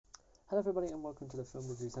Hello everybody and welcome to the Film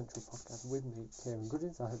Review Central podcast with me, Kieran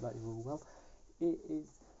Goodins. I hope that you're all well. It is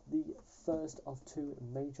the first of two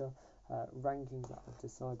major rankings that I've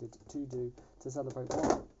decided to do to celebrate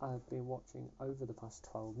what I've been watching over the past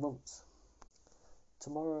 12 months.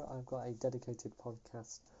 Tomorrow I've got a dedicated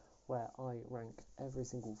podcast where I rank every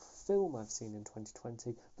single film I've seen in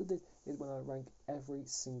 2020, but this is when I rank every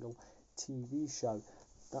single TV show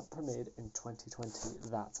that premiered in 2020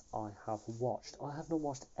 that I have watched. I have not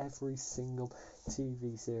watched every single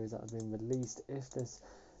TV series that has been released.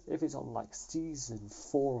 If it's on like season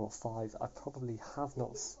 4 or 5, I probably have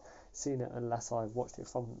not seen it unless I've watched it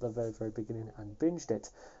from the very, very beginning and binged it.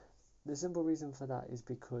 The simple reason for that is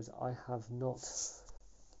because I have not,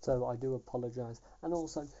 so I do apologise, and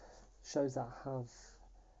also shows that have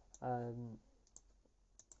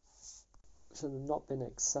should have not been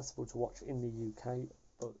accessible to watch in the UK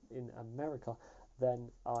but in America,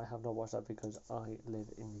 then I have not watched that because I live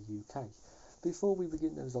in the UK. Before we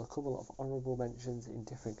begin, there's a couple of honourable mentions in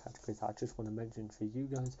different categories that I just want to mention for you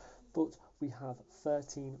guys, but we have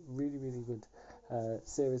 13 really, really good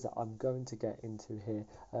series that I'm going to get into here,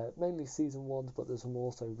 mainly season ones, but there's some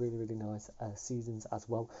also really, really nice seasons as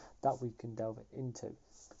well that we can delve into.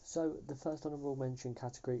 So the first honourable mention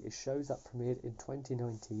category is shows that premiered in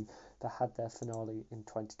 2019 that had their finale in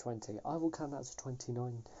 2020. I will count that as a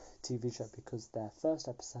 29 TV show because their first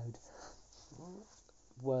episode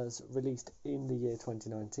was released in the year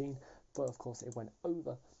 2019, but of course it went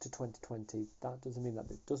over to 2020. That doesn't mean that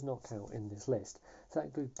it does not count in this list. So that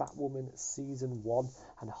includes Batwoman Season 1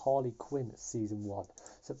 and Harley Quinn Season 1.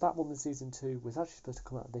 So Batwoman Season 2 was actually supposed to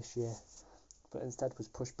come out this year, but instead was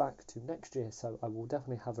pushed back to next year, so I will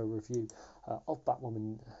definitely have a review of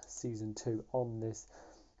Batwoman Season 2 on this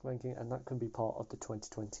ranking, and that can be part of the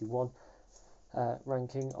 2021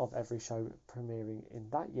 ranking of every show premiering in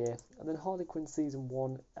that year. And then Harley Quinn Season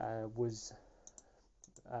 1 was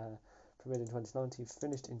premiered in 2019,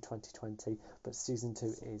 finished in 2020, but Season 2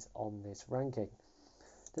 is on this ranking.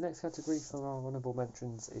 The next category for our honourable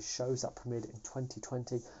mentions is shows that premiered in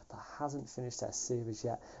 2020 but hasn't finished their series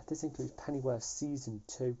yet. This includes Pennyworth Season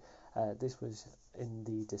 2. This was in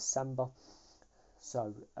the December.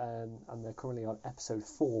 So, and they're currently on episode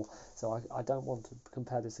 4. So I don't want to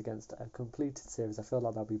compare this against a completed series. I feel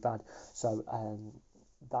like that'd be bad. So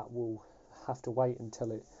that will have to wait until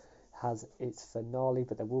it has its finale,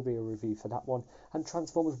 but there will be a review for that one. And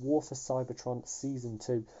Transformers War for Cybertron Season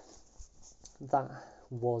 2. That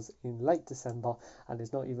was in late December and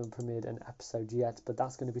is not even premiered an episode yet, but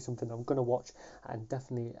that's going to be something I'm going to watch and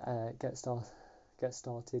definitely get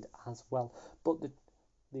started as well. But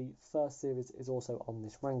the first series is also on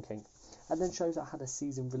this ranking. And then shows that had a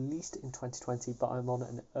season released in 2020 but I'm on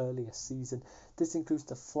an earlier season. This includes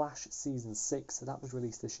The Flash Season 6, so that was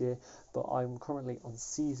released this year, but I'm currently on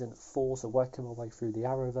Season 4, so working my way through the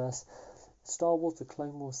Arrowverse. Star Wars The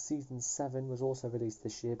Clone Wars Season 7 was also released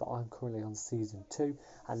this year, but I'm currently on Season 2.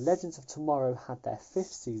 And Legends of Tomorrow had their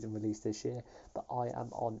 5th season released this year, but I am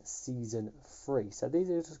on Season 3. So these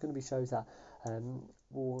are just going to be shows that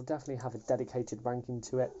will definitely have a dedicated ranking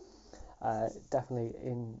to it, definitely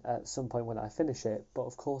in at some point when I finish it. But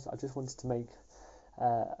of course, I just wanted to make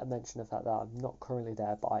a mention of that I'm not currently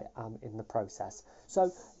there, but I am in the process.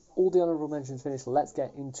 So all the honourable mentions finished, let's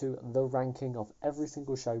get into the ranking of every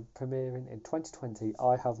single show premiering in 2020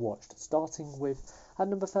 I have watched. Starting with, at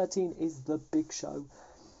number 13 is The Big Show.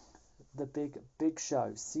 The Big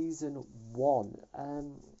Show, Season 1.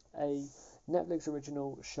 A Netflix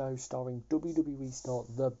original show starring WWE star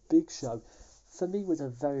The Big Show. For me, was a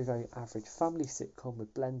very, very average family sitcom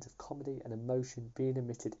with blends of comedy and emotion being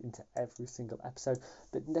emitted into every single episode,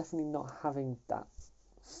 but definitely not having that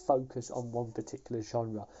focus on one particular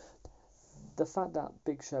genre. The fact that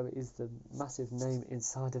Big Show is the massive name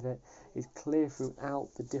inside of it is clear throughout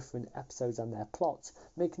the different episodes and their plots,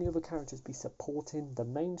 making the other characters be supporting the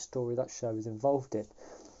main story that show is involved in.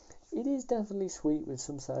 It is definitely sweet with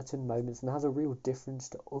some certain moments and has a real difference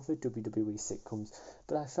to other WWE sitcoms,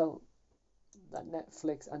 but I felt that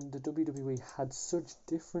Netflix and the WWE had such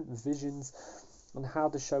different visions on how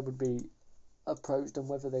the show would be approached and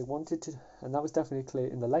whether they wanted to, and that was definitely clear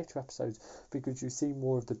in the later episodes because you see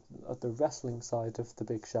more of the wrestling side of the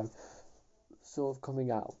Big Show sort of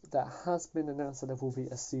coming out. There has been announced that there will be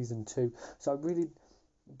a Season 2, so I really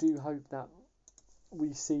do hope that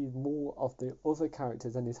we see more of the other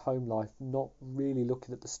characters and his home life, not really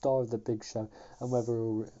looking at the star of the Big Show and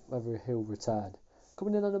whether he'll return.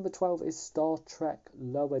 Coming in at number 12 is Star Trek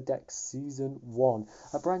Lower Decks Season 1,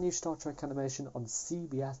 a brand new Star Trek animation on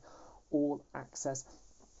CBS All Access.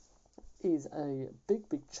 is a big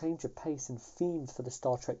change of pace and themes for the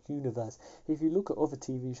Star Trek universe. If you look at other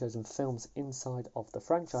TV shows and films inside of the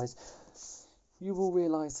franchise, you will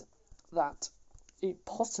realise that it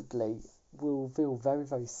possibly will feel very,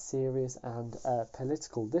 very serious and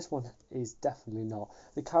political. This one is definitely not.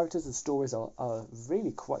 The characters and stories are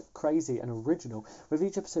really quite crazy and original, with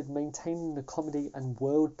each episode maintaining the comedy and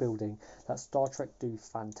world building that Star Trek do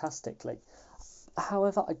fantastically.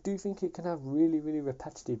 However, I do think it can have really, really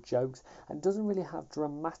repetitive jokes and doesn't really have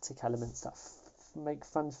dramatic elements that make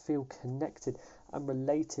fans feel connected and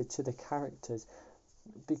related to the characters.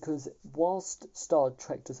 Because whilst Star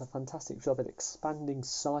Trek does a fantastic job at expanding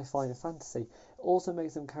sci-fi and fantasy, it also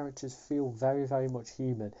makes them characters feel very, very much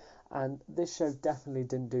human. And this show definitely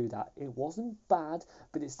didn't do that. It wasn't bad,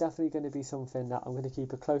 but it's definitely going to be something that I'm going to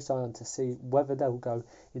keep a close eye on to see whether they'll go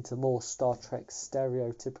into more Star Trek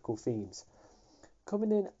stereotypical themes.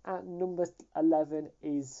 Coming in at number 11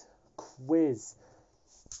 is Quiz.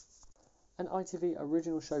 An ITV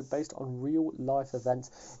original show based on real life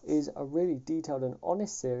events, is a really detailed and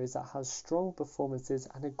honest series that has strong performances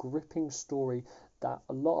and a gripping story that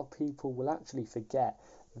a lot of people will actually forget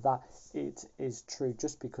that it is true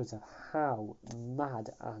just because of how mad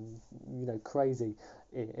and crazy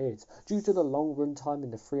it is. Due to the long run time in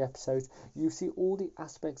the 3 episodes, you see all the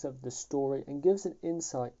aspects of the story and gives an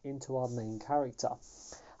insight into our main character.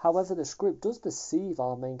 However, the script does perceive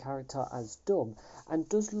our main character as dumb and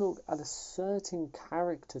does look at a certain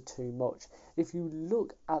character too much. If you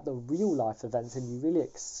look at the real life events and you really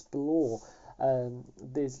explore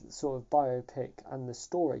this sort of biopic and the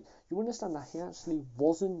story, you understand that he actually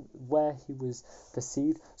wasn't where he was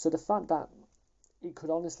perceived. So the fact that it could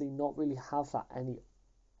honestly not really have that any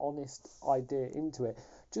honest idea into it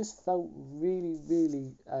just felt really,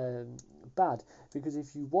 really bad. Because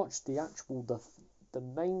if you watch the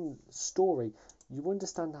main story, you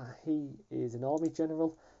understand that he is an army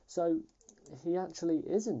general, so he actually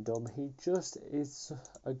isn't dumb. He just is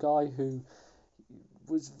a guy who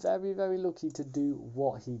was very, very lucky to do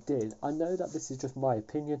what he did. I know that this is just my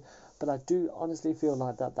opinion, but I do honestly feel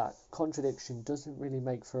like that contradiction doesn't really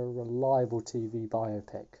make for a reliable TV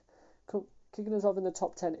biopic. Kicking us off in the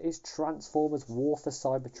top 10 is Transformers War for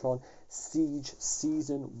Cybertron Siege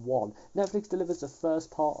Season 1. Netflix delivers the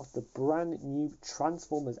first part of the brand new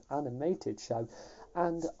Transformers animated show,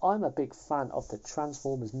 and I'm a big fan of the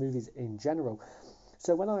Transformers movies in general.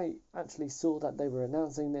 So when I actually saw that they were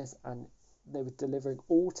announcing this and they were delivering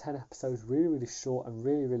all 10 episodes really, really short and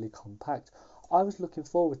really, really compact, I was looking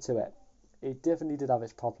forward to it. It definitely did have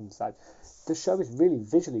its problems though. The show is really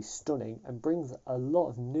visually stunning and brings a lot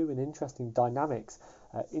of new and interesting dynamics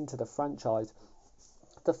into the franchise.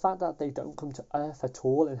 The fact that they don't come to Earth at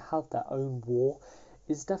all and have their own war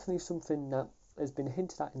is definitely something that has been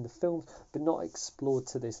hinted at in the films but not explored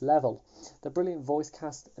to this level. The brilliant voice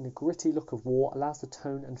cast and a gritty look of war allows the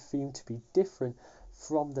tone and theme to be different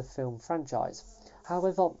from the film franchise.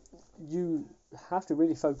 However, you have to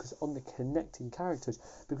really focus on the connecting characters,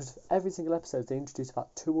 because for every single episode they introduce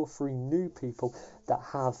about 2 or 3 new people that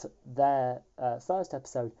have their first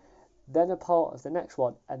episode, then a part of the next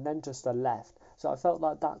one, and then just are left. So I felt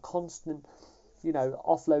like that constant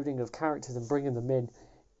offloading of characters and bringing them in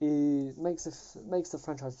makes the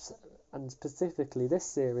franchise, and specifically this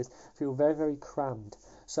series, feel very, very crammed.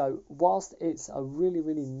 So whilst it's a really,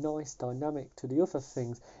 really nice dynamic to the other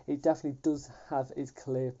things, it definitely does have its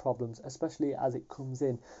clear problems, especially as it comes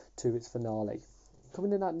in to its finale.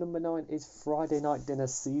 Coming in at number 9 is Friday Night Dinner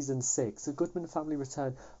Season 6. The Goodman family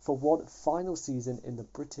return for one final season in the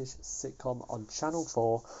British sitcom on Channel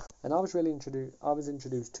 4. And I was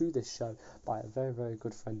introduced to this show by a very, very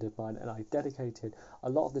good friend of mine, and I dedicated a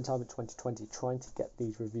lot of the time in 2020 trying to get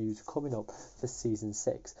these reviews coming up for Season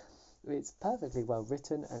 6. It's perfectly well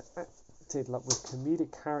written and acted with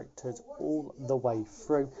comedic characters all the way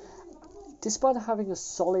through. Despite having a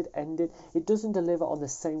solid ending, it doesn't deliver on the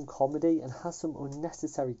same comedy and has some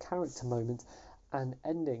unnecessary character moments and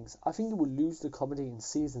endings. I think it will lose the comedy in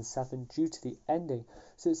Season 7 due to the ending,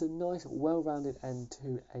 so it's a nice, well-rounded end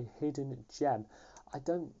to a hidden gem. I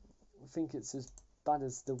don't think it's as bad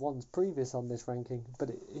as the ones previous on this ranking, but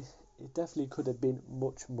it definitely could have been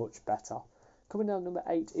much, much better. Coming down at number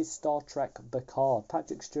 8 is Star Trek Picard.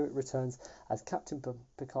 Patrick Stewart returns as Captain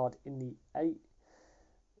Picard in the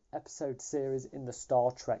 8-episode series in the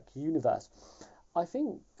Star Trek universe. I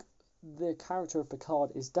think the character of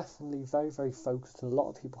Picard is definitely very, very focused, and a lot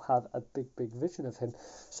of people have a big, big vision of him.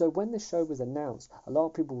 So when the show was announced, a lot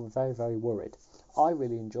of people were very, very worried. I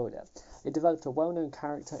really enjoyed it. It developed a well-known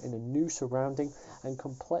character in a new surrounding and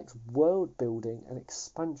complex world building and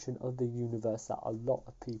expansion of the universe that a lot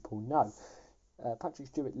of people know. Patrick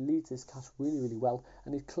Stewart leads this cast really, really well,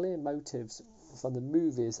 and his clear motives from the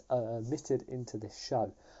movies are omitted into this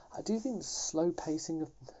show. I do think the slow pacing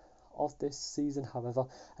of this season, however,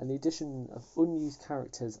 and the addition of unused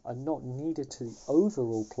characters are not needed to the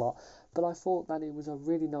overall plot, but I thought that it was a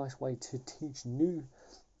really nice way to teach new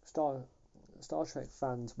Star Trek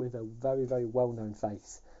fans with a very, very well-known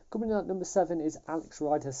face. Coming in at number 7 is Alex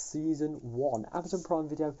Rider Season 1. Amazon Prime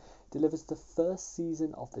Video delivers the first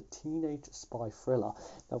season of the teenage spy thriller.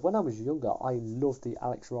 Now, when I was younger, I loved the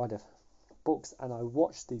Alex Rider books, and I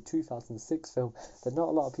watched the 2006 film that not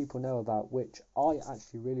a lot of people know about, which I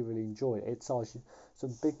actually really, really enjoyed. It stars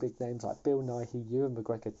some big names like Bill Nighy, Ewan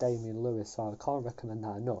McGregor, Damian Lewis, so I can't recommend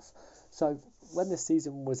that enough. So when this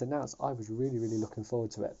season was announced, I was really, really looking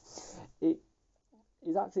forward to it. It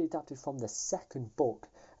is actually adapted from the second book,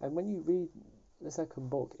 and when you read the second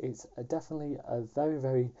book, it's definitely a very,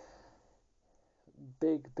 very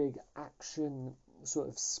big action sort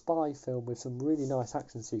of spy film with some really nice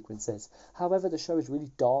action sequences. However, the show is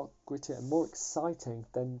really dark, gritty, and more exciting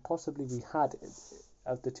than possibly we had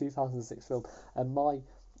of the 2006 film and my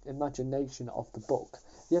imagination of the book.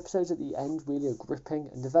 The episodes at the end really are gripping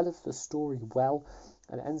and develops the story well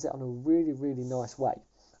and ends it on a really, really nice way.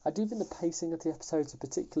 I do think the pacing of the episodes,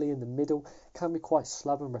 particularly in the middle, can be quite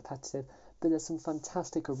slow and repetitive, but there's some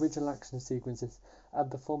fantastic original action sequences and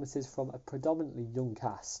performances from a predominantly young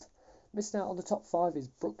cast. Missing out on the top 5 is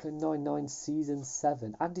Brooklyn Nine-Nine Season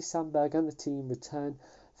 7. Andy Samberg and the team return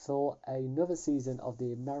for another season of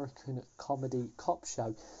the American comedy cop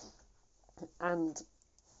show, and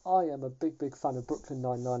I am a big fan of Brooklyn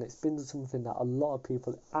Nine-Nine. It's been something that a lot of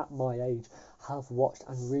people at my age have watched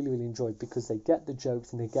and really, really enjoyed because they get the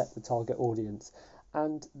jokes and they get the target audience.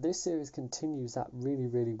 And this series continues that really,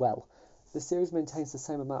 really well. The series maintains the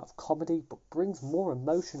same amount of comedy but brings more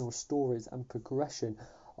emotional stories and progression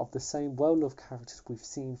of the same well-loved characters we've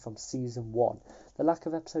seen from Season 1. The lack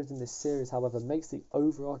of episodes in this series, however, makes the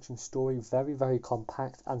overarching story very, very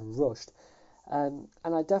compact and rushed. And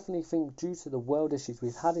I definitely think due to the world issues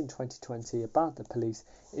we've had in 2020 about the police,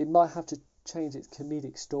 it might have to change its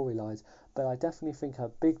comedic storylines, but I definitely think a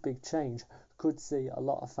big change could see a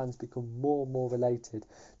lot of fans become more and more related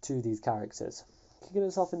to these characters. Kicking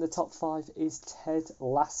us off in the top 5 is Ted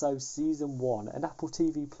Lasso Season 1, an Apple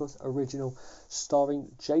TV Plus original starring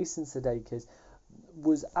Jason Sudeikis.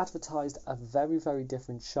 Was advertised a very, very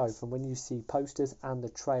different show from when you see posters and the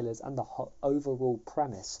trailers and the overall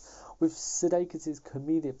premise. With Sudeikis'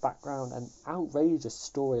 comedic background and outrageous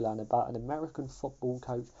storyline about an American football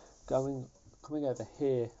coach coming over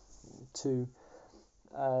here to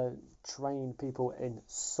train people in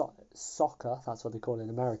soccer, that's what they call it in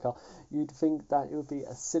America, you'd think that it would be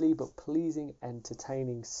a silly but pleasing,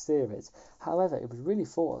 entertaining series. However, it was really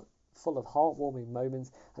full of heartwarming moments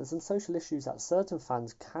and some social issues that certain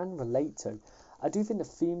fans can relate to. I do think the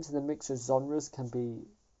themes and the mix of genres can be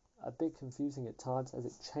a bit confusing at times as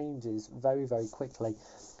it changes very, very quickly,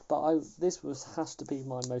 but this has to be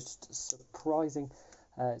my most surprising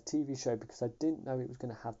TV show because I didn't know it was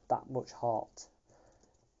going to have that much heart.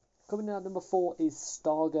 Coming in at number 4 is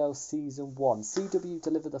Stargirl Season 1. CW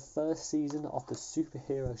delivered the first season of the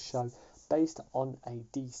superhero show based on a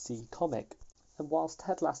DC comic. And whilst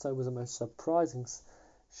Ted Lasso was the most surprising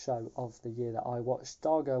show of the year that I watched,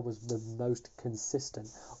 Stargirl was the most consistent.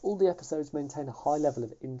 All the episodes maintain a high level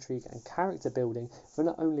of intrigue and character building for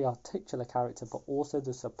not only our titular character but also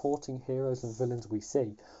the supporting heroes and villains we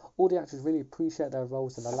see. All the actors really appreciate their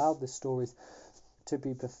roles and allowed the stories to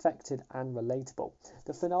be perfected and relatable.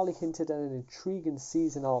 The finale hinted at an intriguing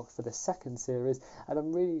season arc for the second series, and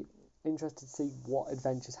I'm really interested to see what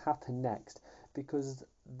adventures happen next because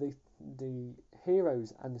the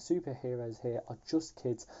heroes and the superheroes here are just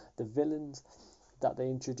kids. The villains that they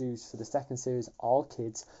introduce for the second series are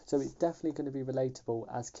kids, so it's definitely going to be relatable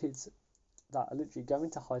as kids that are literally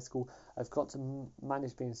going to high school have got to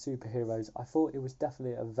manage being superheroes. I thought it was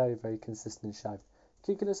definitely a very, very consistent show.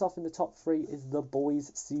 Kicking us off in the top 3 is The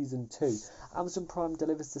Boys Season 2. Amazon Prime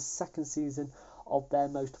delivers the second season of their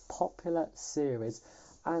most popular series,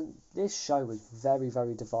 and this show was very,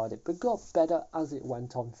 very divided, but got better as it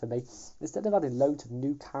went on for me. Instead of adding loads of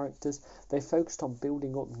new characters, they focused on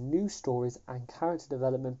building up new stories and character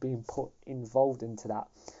development being involved into that.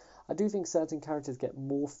 I do think certain characters get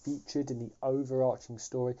more featured in the overarching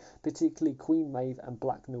story, particularly Queen Maeve and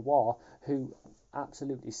Black Noir, who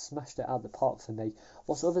absolutely smashed it out of the park for me,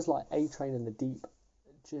 whilst others like A-Train and The Deep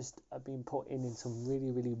just have been put in some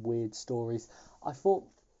really, really weird stories. I thought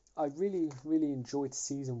I really, really enjoyed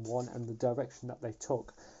Season 1 and the direction that they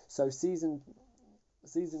took. So Season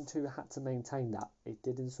 2 had to maintain that. It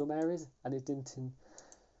did in some areas and it didn't in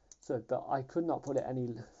episode, but I could not put it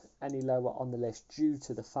any lower on the list due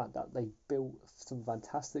to the fact that they built some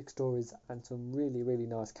fantastic stories and some really, really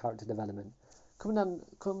nice character development. Coming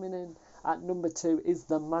in at number 2 is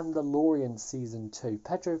The Mandalorian Season 2.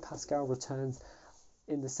 Pedro Pascal returns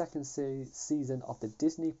in the second season of the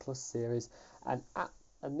Disney Plus series, and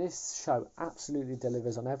this show absolutely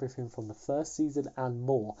delivers on everything from the first season and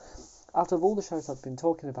more. Out of all the shows I've been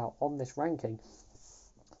talking about on this ranking,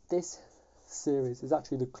 this series is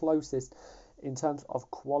actually the closest in terms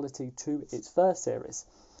of quality to its first series.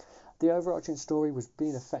 The overarching story was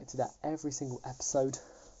being affected at every single episode,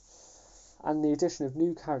 and the addition of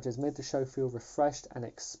new characters made the show feel refreshed and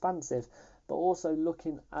expansive, but also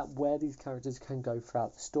looking at where these characters can go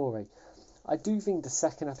throughout the story. I do think the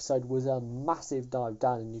second episode was a massive dive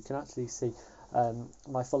down, and you can actually see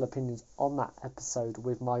my full opinions on that episode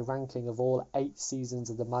with my ranking of all 8 seasons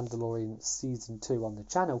of The Mandalorian Season 2 on the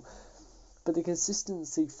channel. But the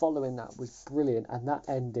consistency following that was brilliant, and that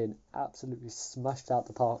ending absolutely smashed out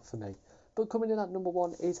the park for me. But coming in at number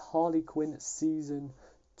 1 is Harley Quinn Season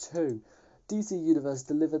 2. DC Universe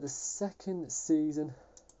delivered the second season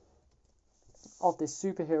of this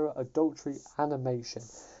superhero adultery animation.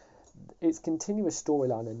 Its continuous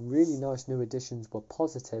storyline and really nice new additions were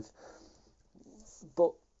positive,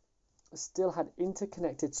 but still had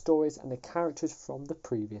interconnected stories and the characters from the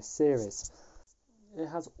previous series. It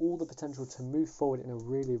has all the potential to move forward in a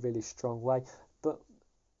really, really strong way, but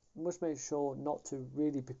must make sure not to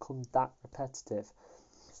really become that repetitive.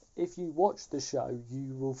 If you watch the show,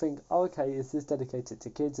 you will think, oh, okay, is this dedicated to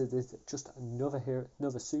kids? Is this just another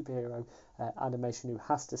superhero animation who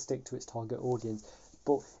has to stick to its target audience?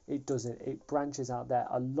 But it doesn't. It branches out there.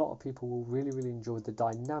 A lot of people will really, really enjoy the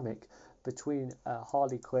dynamic between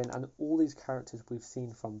Harley Quinn and all these characters we've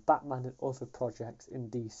seen from Batman and other projects in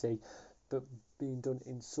DC, but being done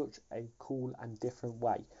in such a cool and different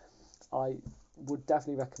way. I would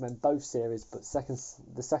definitely recommend both series, but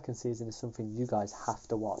the second season is something you guys have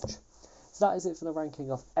to watch. So that is it for the ranking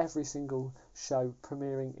of every single show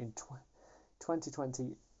premiering in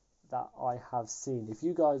 2020 that I have seen. If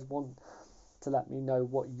you guys want to let me know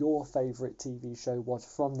what your favourite TV show was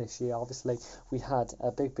from this year. Obviously, we had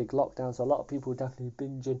a big lockdown, so a lot of people were definitely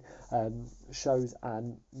binging shows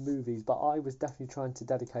and movies, but I was definitely trying to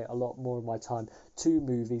dedicate a lot more of my time to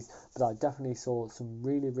movies, but I definitely saw some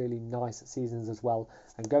really, really nice seasons as well,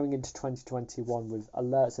 and going into 2021 with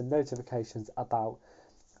alerts and notifications about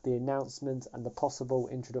the announcement and the possible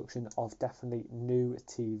introduction of definitely new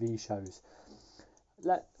TV shows.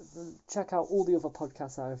 Check out all the other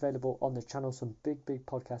podcasts that are available on the channel. Some big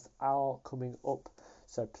podcasts are coming up,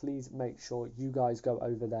 so please make sure you guys go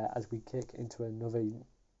over there as we kick into another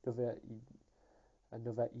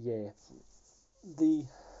year.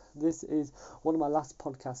 This is one of my last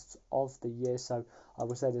podcasts of the year, so I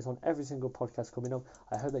will say this on every single podcast coming up.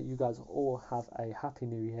 I hope that you guys all have a happy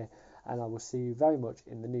new year, and I will see you very much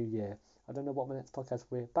in the new year. I don't know what my next podcast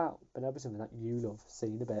will be about, but it'll be something that you love. See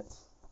you in a bit.